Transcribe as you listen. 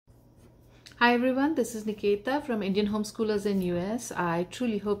Hi everyone, this is Niketa from Indian Homeschoolers in US. I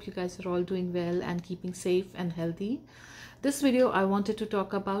truly hope you guys are all doing well and keeping safe and healthy. This video I wanted to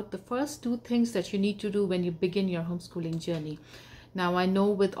talk about the first two things that you need to do when you begin your homeschooling journey. Now I know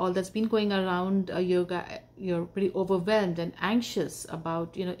with all that's been going around, you're pretty overwhelmed and anxious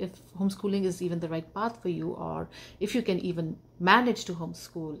about if homeschooling is even the right path for you, or if you can even manage to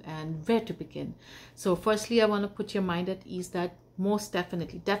homeschool and where to begin. So firstly, I want to put your mind at ease that most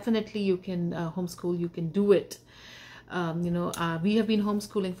definitely you can homeschool. You can do it. We have been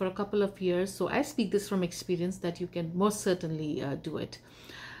homeschooling for a couple of years, so I speak this from experience that you can most certainly do it.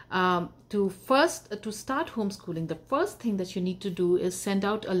 To start homeschooling, the first thing that you need to do is send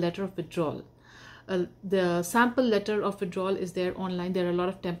out a letter of withdrawal. The sample letter of withdrawal is there online. There are a lot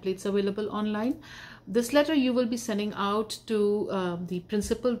of templates available online. This letter you will be sending out to the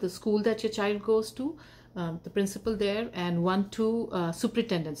principal, the school that your child goes to, the principal there, and one to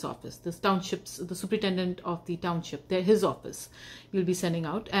superintendent's office, the superintendent of the township, his office you'll be sending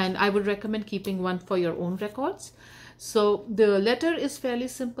out. And I would recommend keeping one for your own records. So the letter is fairly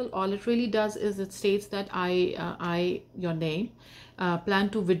simple. All it really does is it states that your name, plan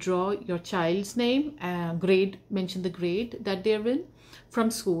to withdraw your child's name, grade, mention the grade that they're in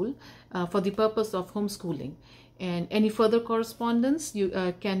from school for the purpose of homeschooling. And any further correspondence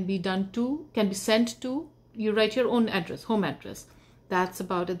can be sent to, you write your own address, home address. That's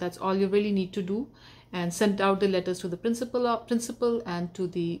about it. That's all you really need to do. And send out the letters to the principal and to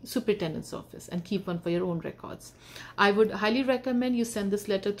the superintendent's office, and keep one for your own records. I would highly recommend you send this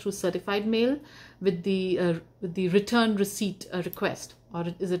letter through certified mail with the return receipt request, or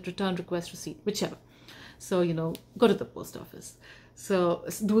is it return request receipt, whichever. So go to the post office. So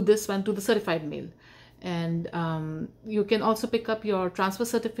do this one to the certified mail. And you can also pick up your transfer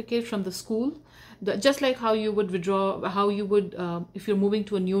certificate from the school, just like how you would withdraw, if you're moving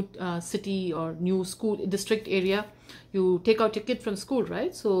to a new city or new school district area, you take out your kid from school,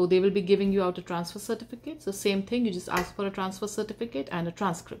 right? So they will be giving you out a transfer certificate. So same thing, you just ask for a transfer certificate and a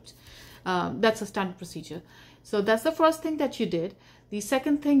transcript. That's a standard procedure. So that's the first thing that you did. The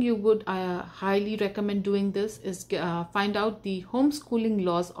second thing you would highly recommend doing this is find out the homeschooling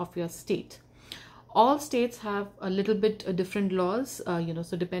laws of your state. All states have a little bit different laws,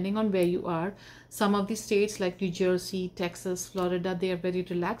 so depending on where you are. Some of the states like New Jersey, Texas, Florida, they are very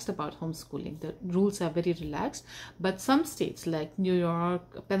relaxed about homeschooling. The rules are very relaxed. But some states like New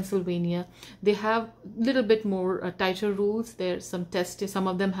York, Pennsylvania, they have a little bit more tighter rules. There's some testing. Some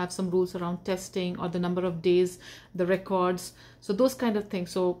of them have some rules around testing or the number of days, the records. So those kind of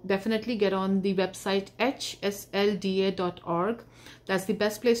things. So definitely get on the website hslda.org. That's the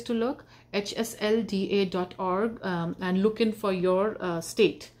best place to look, hslda.org, and look in for your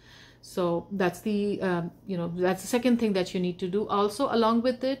state. So that's the that's the second thing that you need to do. Also, along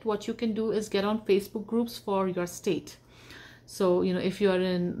with it, what you can do is get on Facebook groups for your state. So if you are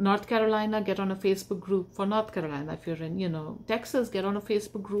in North Carolina, get on a Facebook group for North Carolina. If you're in Texas, get on a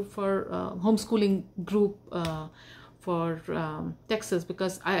Facebook group for homeschooling group for Texas,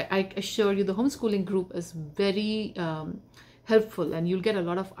 because I assure you the homeschooling group is very helpful, and you'll get a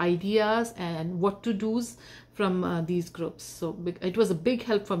lot of ideas and what to do's from these groups. So it was a big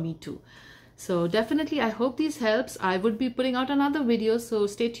help for me too. So definitely I hope these helps. I would be putting out another video, so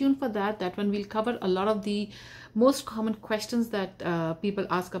stay tuned for that. That one will cover a lot of the most common questions that people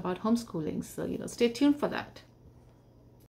ask about homeschooling. So stay tuned for that.